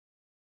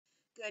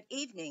Good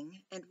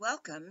evening and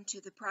welcome to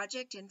the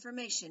project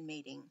information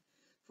meeting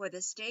for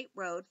the State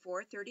Road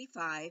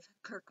 435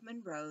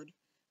 Kirkman Road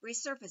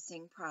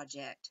resurfacing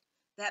project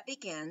that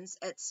begins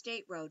at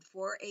State Road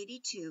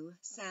 482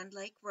 Sand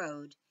Lake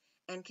Road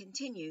and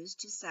continues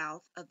to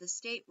south of the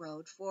State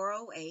Road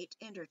 408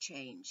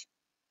 interchange.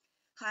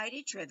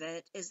 Heidi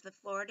Trivett is the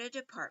Florida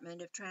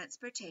Department of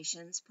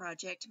Transportation's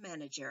project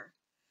manager.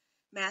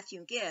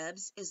 Matthew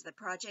Gibbs is the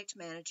project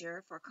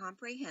manager for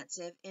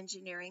Comprehensive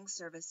Engineering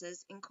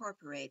Services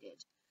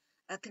Incorporated,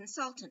 a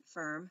consultant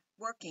firm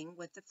working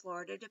with the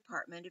Florida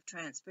Department of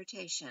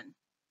Transportation.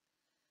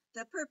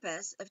 The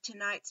purpose of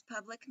tonight's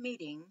public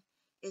meeting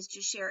is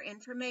to share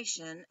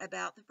information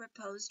about the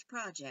proposed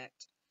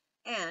project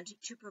and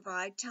to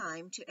provide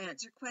time to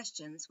answer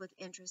questions with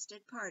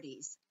interested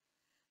parties.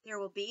 There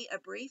will be a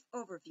brief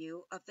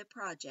overview of the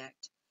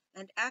project,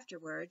 and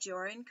afterward you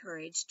are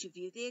encouraged to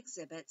view the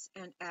exhibits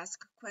and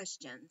ask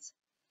questions.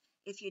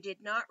 If you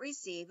did not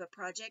receive a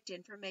project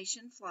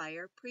information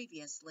flyer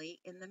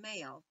previously in the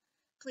mail,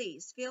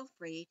 please feel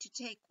free to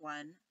take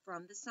one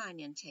from the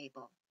sign-in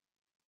table.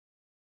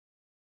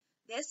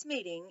 This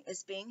meeting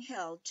is being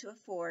held to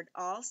afford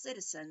all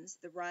citizens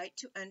the right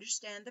to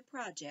understand the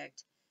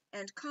project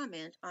and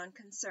comment on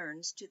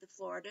concerns to the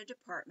Florida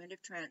Department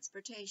of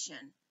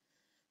Transportation.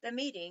 The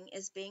meeting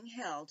is being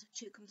held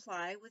to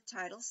comply with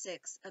Title VI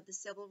of the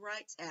Civil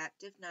Rights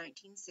Act of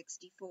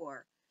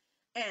 1964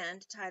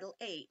 and Title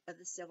VIII of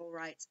the Civil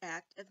Rights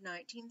Act of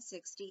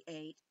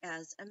 1968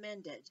 as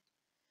amended.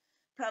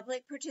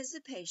 Public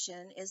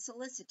participation is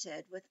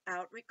solicited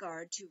without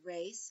regard to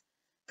race,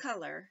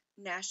 color,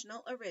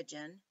 national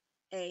origin,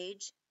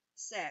 age,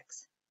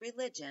 sex,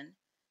 religion,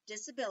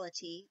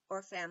 disability,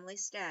 or family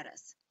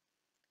status.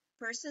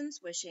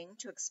 Persons wishing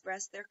to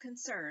express their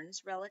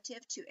concerns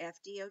relative to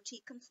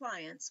FDOT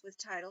compliance with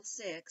Title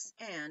VI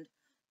and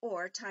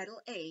or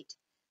Title VIII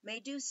may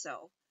do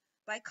so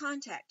by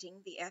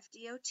contacting the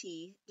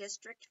FDOT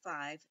District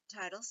 5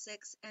 Title VI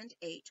and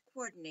VIII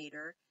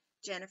Coordinator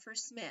Jennifer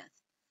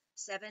Smith,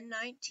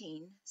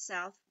 719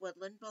 South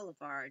Woodland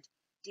Boulevard,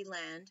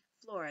 DeLand,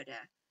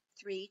 Florida,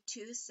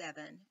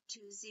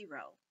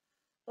 32720,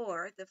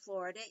 or the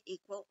Florida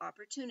Equal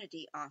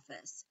Opportunity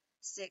Office,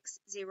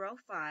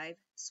 605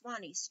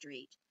 Swanee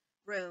Street,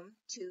 Room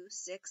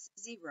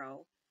 260,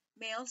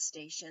 Mail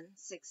Station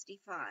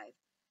 65,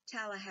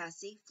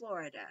 Tallahassee,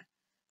 Florida,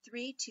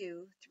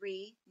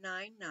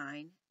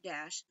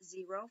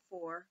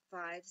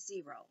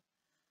 32399-0450.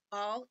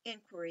 All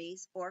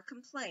inquiries or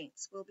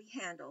complaints will be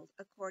handled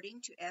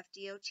according to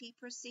FDOT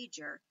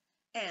procedure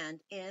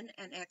and in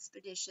an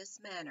expeditious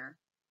manner.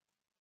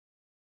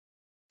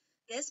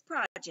 This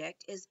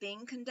project is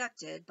being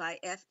conducted by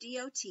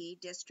FDOT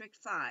District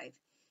 5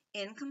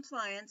 in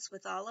compliance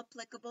with all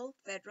applicable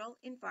federal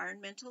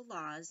environmental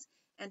laws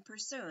and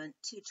pursuant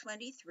to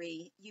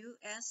 23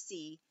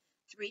 U.S.C.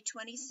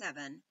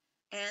 327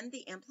 and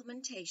the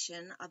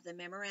implementation of the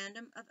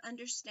Memorandum of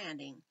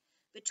Understanding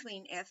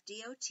between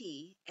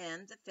FDOT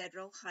and the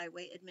Federal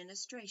Highway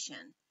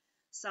Administration,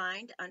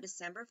 signed on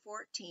December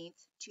 14,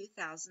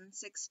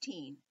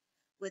 2016.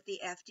 With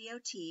the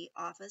FDOT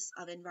Office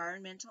of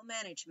Environmental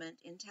Management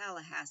in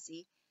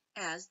Tallahassee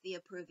as the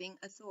approving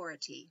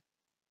authority.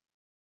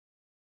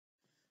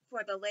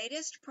 For the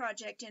latest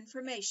project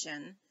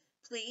information,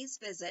 please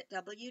visit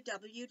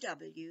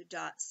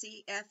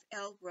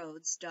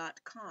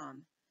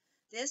www.cflroads.com.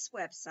 This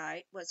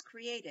website was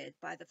created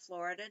by the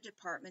Florida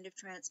Department of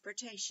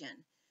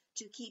Transportation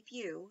to keep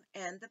you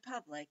and the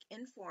public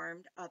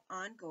informed of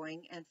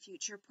ongoing and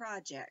future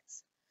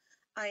projects.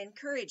 I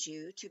encourage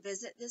you to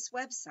visit this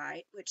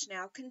website, which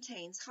now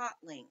contains hot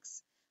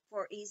links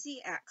for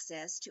easy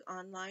access to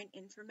online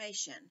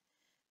information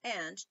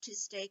and to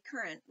stay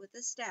current with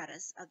the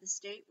status of the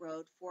State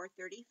Road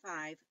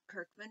 435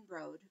 Kirkman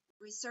Road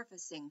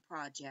resurfacing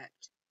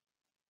project.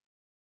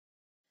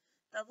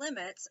 The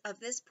limits of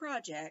this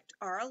project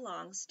are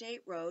along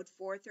State Road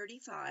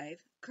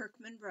 435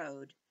 Kirkman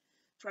Road,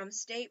 from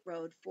State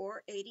Road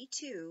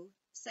 482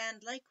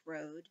 Sand Lake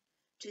Road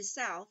to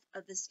south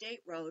of the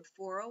State Road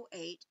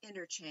 408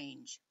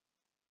 interchange.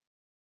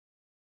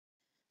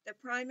 The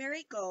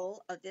primary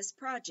goal of this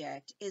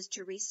project is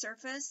to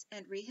resurface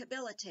and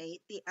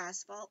rehabilitate the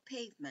asphalt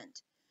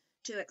pavement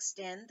to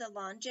extend the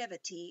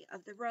longevity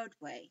of the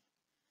roadway.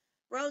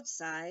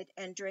 Roadside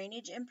and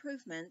drainage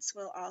improvements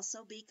will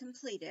also be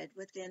completed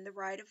within the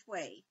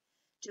right-of-way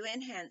to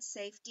enhance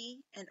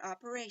safety and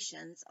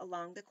operations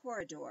along the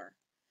corridor.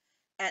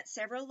 At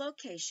several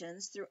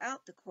locations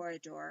throughout the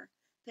corridor,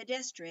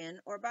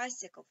 pedestrian or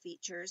bicycle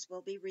features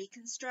will be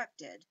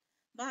reconstructed,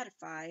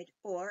 modified,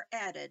 or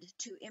added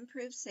to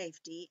improve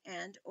safety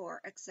and or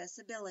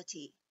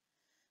accessibility.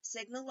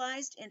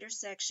 Signalized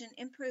intersection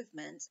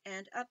improvements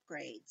and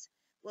upgrades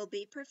will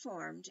be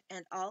performed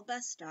and all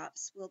bus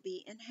stops will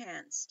be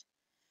enhanced.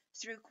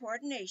 Through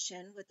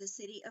coordination with the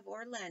City of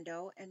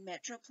Orlando and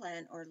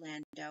Metroplan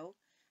Orlando,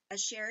 a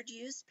shared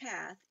use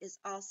path is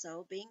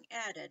also being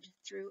added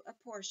through a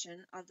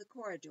portion of the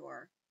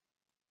corridor.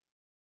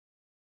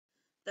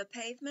 The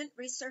pavement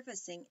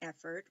resurfacing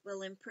effort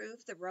will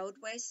improve the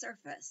roadway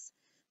surface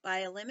by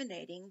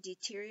eliminating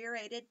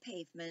deteriorated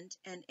pavement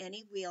and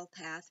any wheel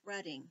path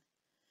rutting.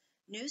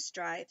 New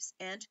stripes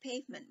and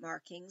pavement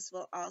markings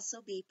will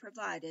also be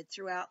provided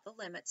throughout the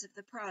limits of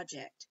the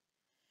project.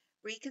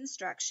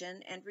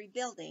 Reconstruction and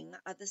rebuilding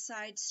of the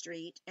side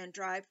street and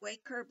driveway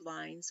curb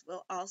lines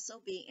will also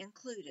be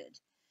included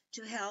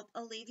to help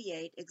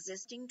alleviate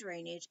existing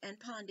drainage and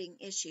ponding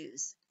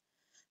issues.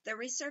 The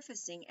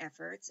resurfacing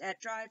efforts at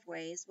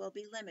driveways will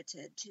be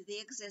limited to the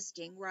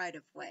existing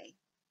right-of-way.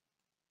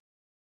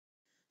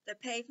 The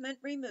pavement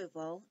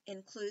removal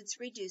includes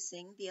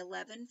reducing the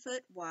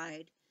 11-foot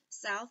wide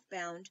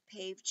southbound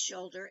paved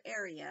shoulder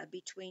area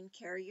between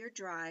Carrier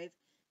Drive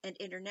and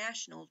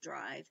International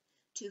Drive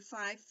to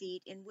 5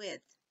 feet in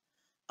width.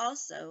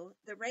 Also,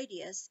 the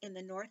radius in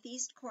the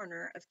northeast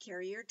corner of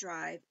Carrier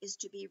Drive is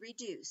to be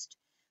reduced,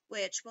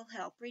 which will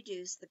help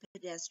reduce the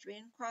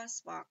pedestrian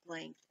crosswalk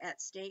length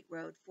at State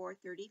Road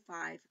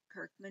 435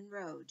 Kirkman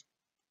Road.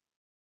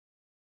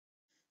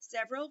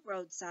 Several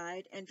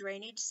roadside and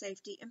drainage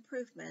safety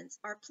improvements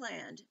are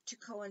planned to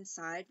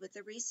coincide with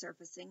the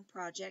resurfacing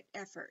project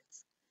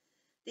efforts.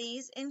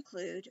 These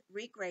include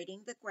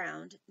regrading the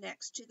ground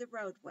next to the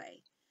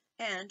roadway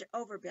and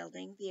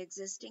overbuilding the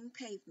existing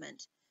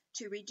pavement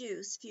to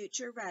reduce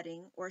future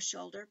rutting or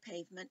shoulder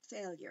pavement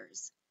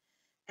failures.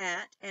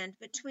 At and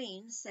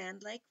between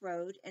Sand Lake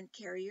Road and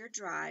Carrier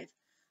Drive,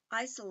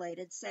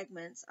 isolated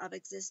segments of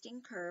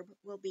existing curb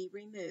will be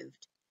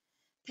removed.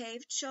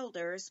 Paved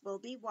shoulders will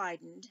be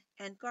widened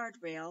and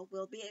guardrail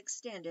will be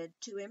extended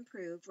to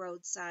improve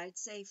roadside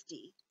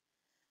safety.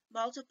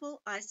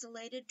 Multiple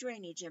isolated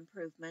drainage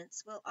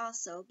improvements will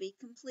also be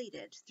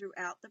completed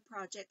throughout the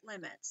project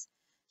limits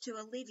to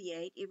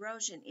alleviate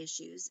erosion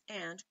issues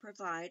and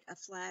provide a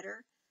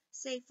flatter,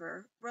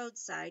 safer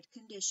roadside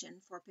condition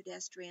for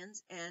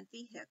pedestrians and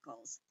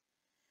vehicles.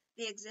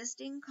 The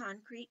existing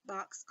concrete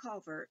box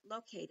culvert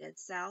located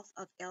south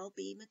of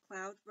L.B.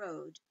 McLeod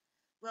Road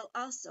will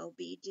also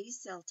be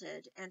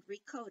desilted and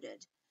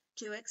recoated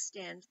to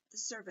extend the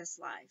service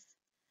life.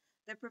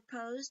 The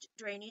proposed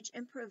drainage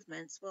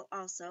improvements will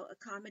also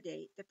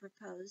accommodate the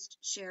proposed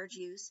shared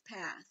use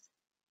path.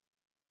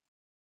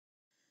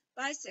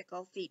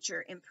 Bicycle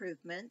feature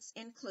improvements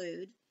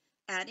include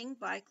adding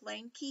bike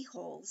lane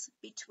keyholes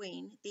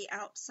between the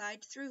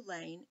outside through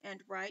lane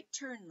and right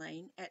turn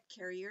lane at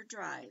Carrier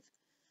Drive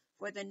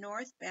for the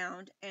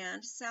northbound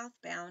and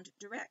southbound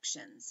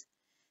directions,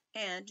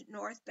 and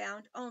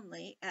northbound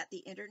only at the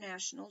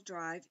International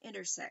Drive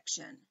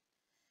intersection.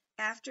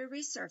 After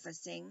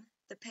resurfacing,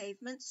 the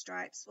pavement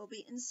stripes will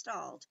be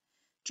installed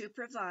to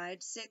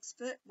provide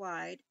 6-foot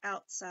wide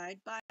outside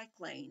bike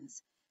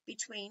lanes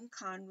between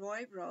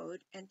Conroy Road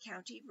and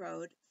County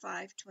Road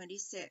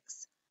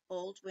 526,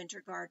 Old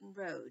Winter Garden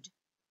Road.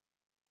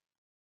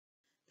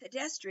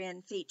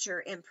 Pedestrian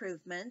feature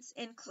improvements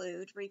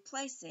include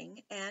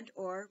replacing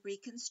and/or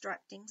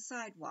reconstructing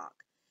sidewalk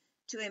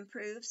to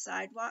improve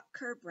sidewalk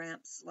curb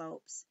ramp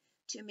slopes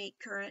to meet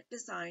current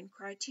design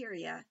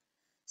criteria,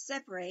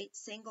 separate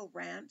single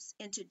ramps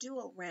into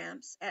dual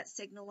ramps at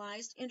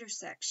signalized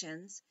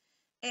intersections,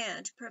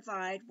 and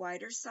provide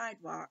wider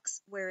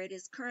sidewalks where it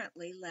is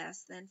currently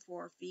less than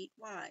 4 feet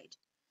wide.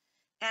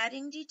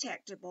 Adding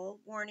detectable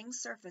warning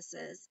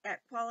surfaces at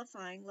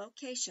qualifying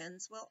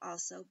locations will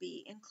also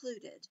be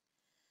included.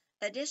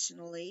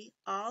 Additionally,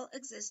 all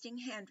existing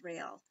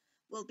handrail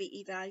will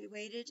be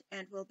evaluated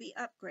and will be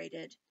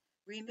upgraded,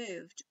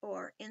 removed,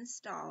 or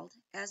installed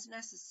as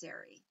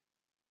necessary.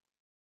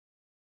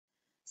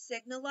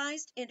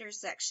 Signalized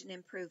intersection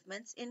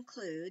improvements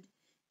include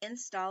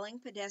installing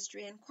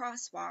pedestrian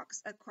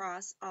crosswalks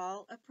across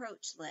all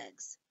approach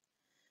legs.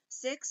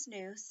 6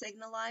 new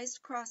signalized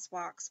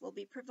crosswalks will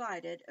be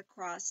provided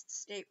across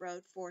State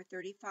Road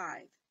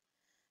 435.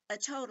 A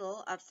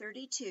total of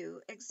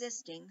 32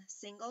 existing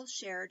single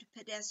shared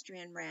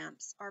pedestrian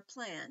ramps are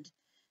planned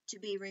to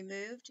be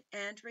removed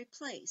and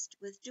replaced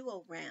with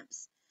dual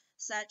ramps,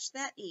 such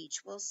that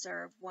each will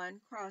serve one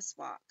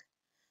crosswalk.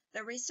 The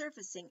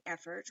resurfacing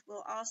effort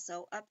will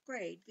also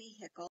upgrade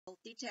vehicle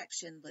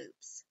detection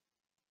loops.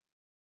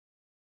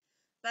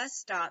 Bus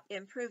stop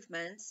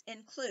improvements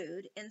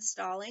include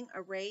installing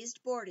a raised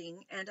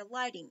boarding and a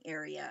lighting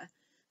area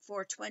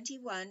for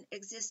 21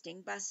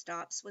 existing bus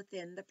stops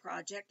within the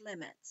project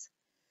limits.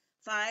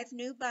 5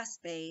 new bus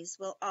bays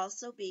will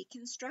also be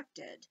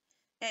constructed,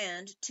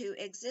 and 2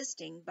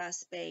 existing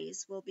bus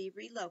bays will be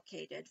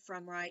relocated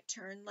from right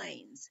turn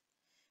lanes.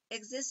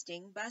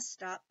 Existing bus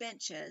stop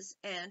benches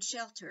and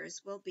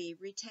shelters will be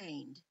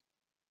retained.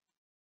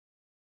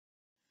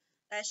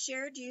 A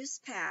shared use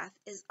path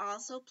is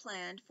also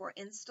planned for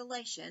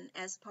installation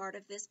as part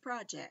of this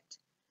project.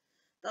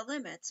 The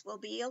limits will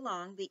be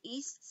along the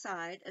east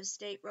side of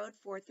State Road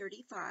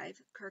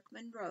 435,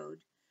 Kirkman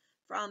Road,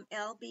 from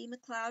L.B.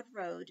 McLeod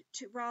Road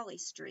to Raleigh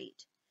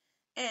Street,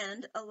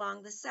 and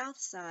along the south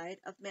side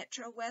of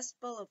Metro West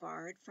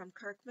Boulevard from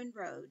Kirkman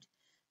Road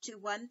to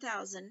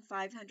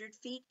 1,500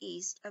 feet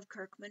east of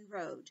Kirkman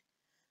Road,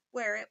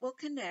 where it will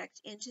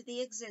connect into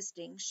the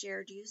existing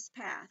shared use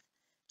path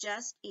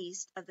just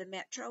east of the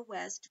Metro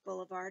West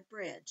Boulevard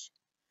Bridge.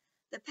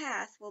 The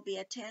path will be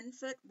a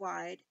 10-foot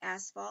wide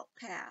asphalt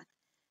path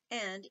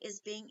and is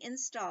being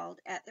installed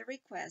at the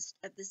request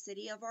of the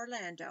City of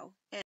Orlando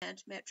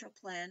and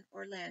MetroPlan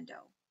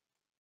Orlando.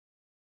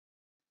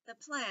 The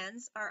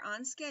plans are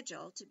on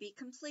schedule to be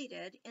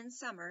completed in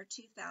summer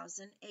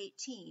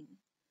 2018.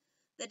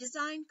 The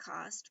design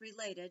cost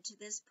related to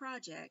this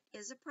project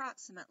is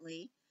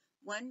approximately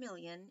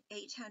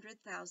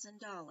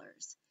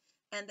 $1,800,000,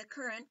 and the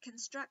current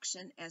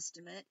construction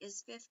estimate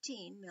is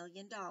 $15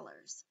 million.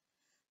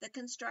 The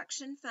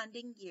construction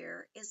funding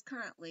year is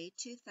currently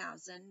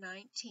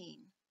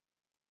 2019.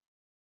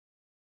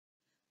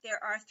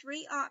 There are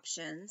 3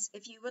 options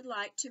if you would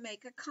like to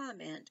make a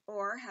comment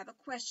or have a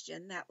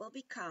question that will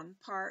become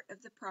part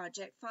of the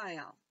project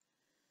file.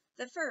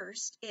 The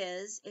first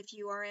is if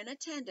you are in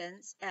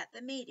attendance at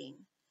the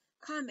meeting,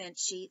 comment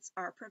sheets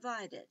are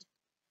provided.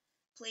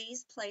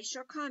 Please place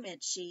your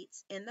comment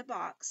sheets in the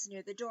box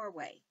near the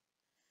doorway.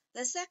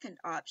 The second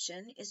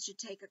option is to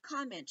take a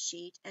comment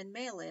sheet and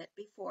mail it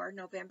before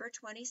November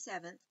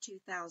 27,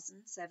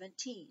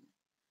 2017.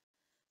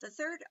 The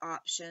third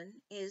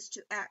option is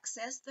to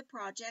access the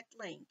project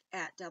link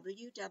at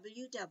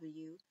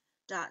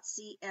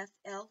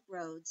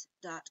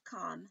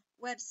www.cflroads.com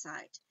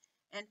website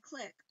and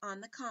click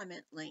on the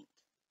comment link.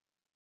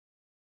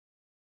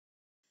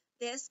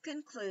 This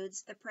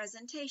concludes the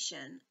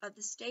presentation of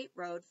the State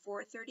Road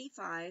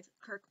 435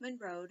 Kirkman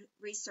Road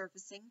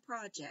Resurfacing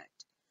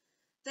Project.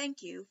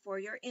 Thank you for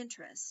your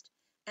interest,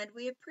 and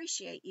we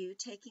appreciate you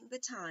taking the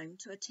time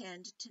to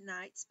attend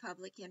tonight's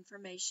public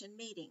information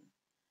meeting.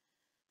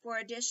 For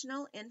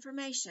additional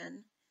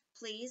information,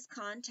 please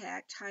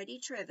contact Heidi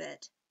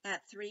Trivett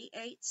at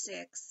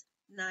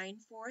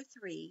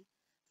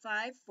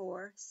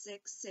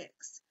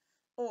 386-943-5466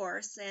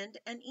 or send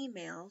an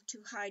email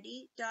to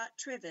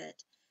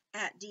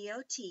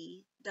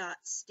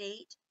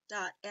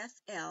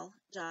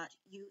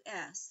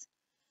heidi.trivett@dot.state.fl.us.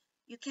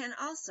 You can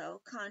also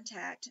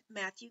contact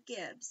Matthew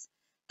Gibbs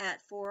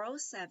at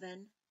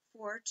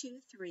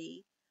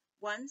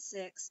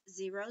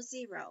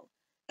 407-423-1600,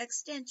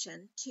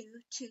 extension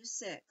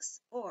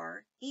 226,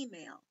 or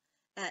email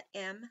at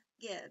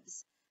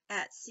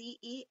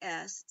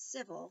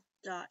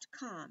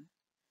mgibbs@cescivil.com.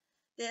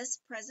 This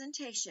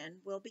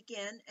presentation will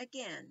begin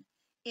again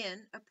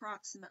in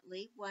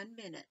approximately 1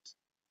 minute.